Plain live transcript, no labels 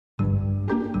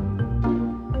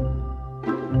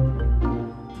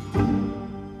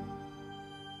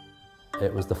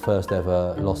It was the first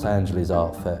ever Los Angeles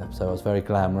art fair, so it was very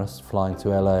glamorous, flying to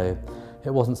LA.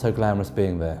 It wasn't so glamorous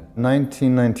being there.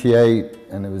 1998,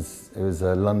 and it was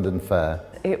a London fair.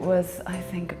 It was, I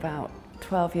think, about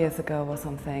 12 years ago or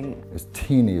something. It was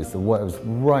teeny, it was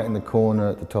right in the corner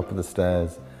at the top of the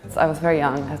stairs. So I was very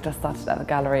young, I just started at the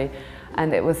gallery,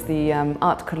 and it was the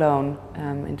Art Cologne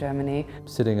in Germany.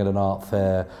 Sitting at an art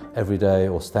fair every day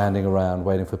or standing around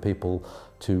waiting for people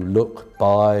to look,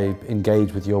 buy,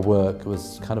 engage with your work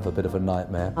was kind of a bit of a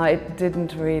nightmare. I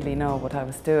didn't really know what I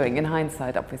was doing. In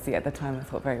hindsight, obviously, at the time I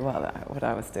thought very well what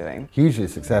I was doing. Hugely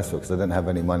successful because I didn't have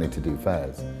any money to do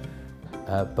fairs.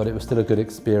 But it was still a good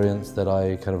experience that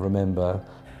I kind of remember.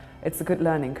 It's a good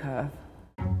learning curve.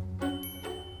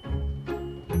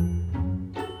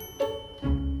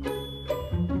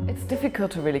 It's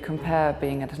difficult to really compare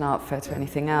being at an art fair to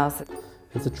anything else.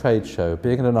 It's a trade show.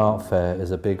 Being at an art fair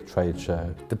is a big trade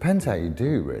show. Depends how you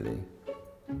do, really.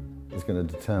 It's going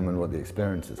to determine what the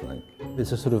experience is like.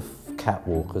 It's a sort of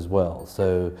catwalk as well,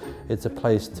 so it's a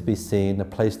place to be seen, a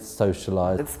place to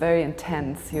socialise. It's very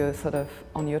intense, you're sort of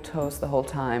on your toes the whole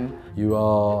time. You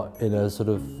are in a sort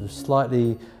of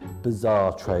slightly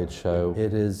bizarre trade show.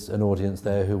 It is an audience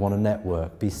there who want to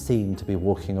network, be seen to be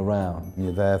walking around.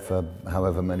 You're there for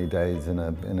however many days in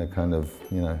a kind of,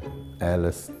 you know,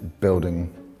 airless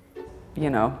building.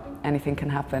 You know, anything can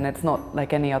happen. It's not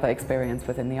like any other experience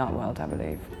within the art world, I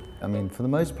believe. I mean, for the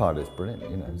most part, it's brilliant,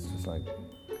 you know, it's just like,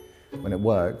 when it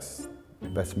works,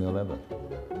 best meal ever.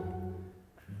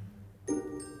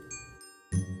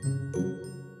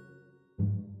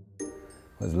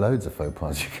 There's loads of faux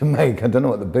pas you can make. I don't know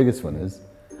what the biggest one is.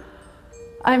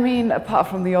 I mean, apart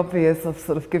from the obvious of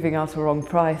sort of giving out a wrong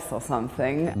price or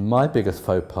something. My biggest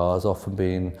faux pas has often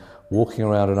been walking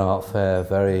around an art fair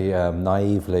very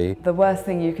naively. The worst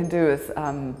thing you can do is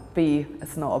be a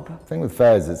snob. The thing with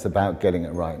fairs, it's about getting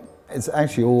it right. It's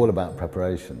actually all about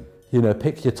preparation. You know,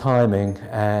 pick your timing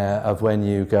of when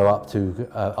you go up to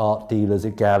art dealers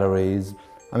at galleries.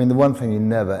 I mean, the one thing you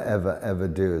never, ever, ever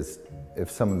do is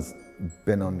if someone's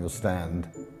been on your stand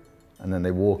and then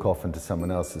they walk off into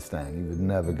someone else's stand, you would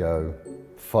never go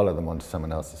follow them onto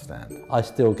someone else's stand. I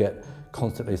still get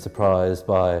constantly surprised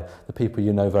by the people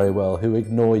you know very well who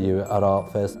ignore you at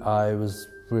art fairs. I was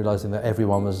realising that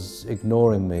everyone was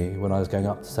ignoring me when I was going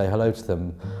up to say hello to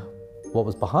them. What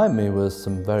was behind me was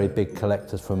some very big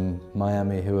collectors from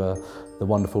Miami who are the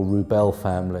wonderful Rubel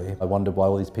family. I wondered why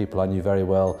all these people I knew very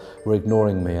well were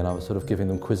ignoring me, and I was sort of giving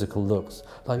them quizzical looks.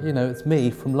 Like, you know, it's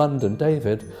me from London,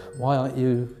 David, why aren't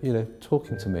you,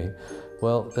 talking to me?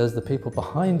 Well, there's the people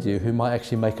behind you who might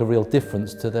actually make a real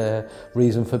difference to their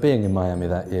reason for being in Miami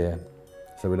that year.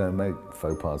 So we don't make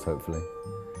faux pas, hopefully.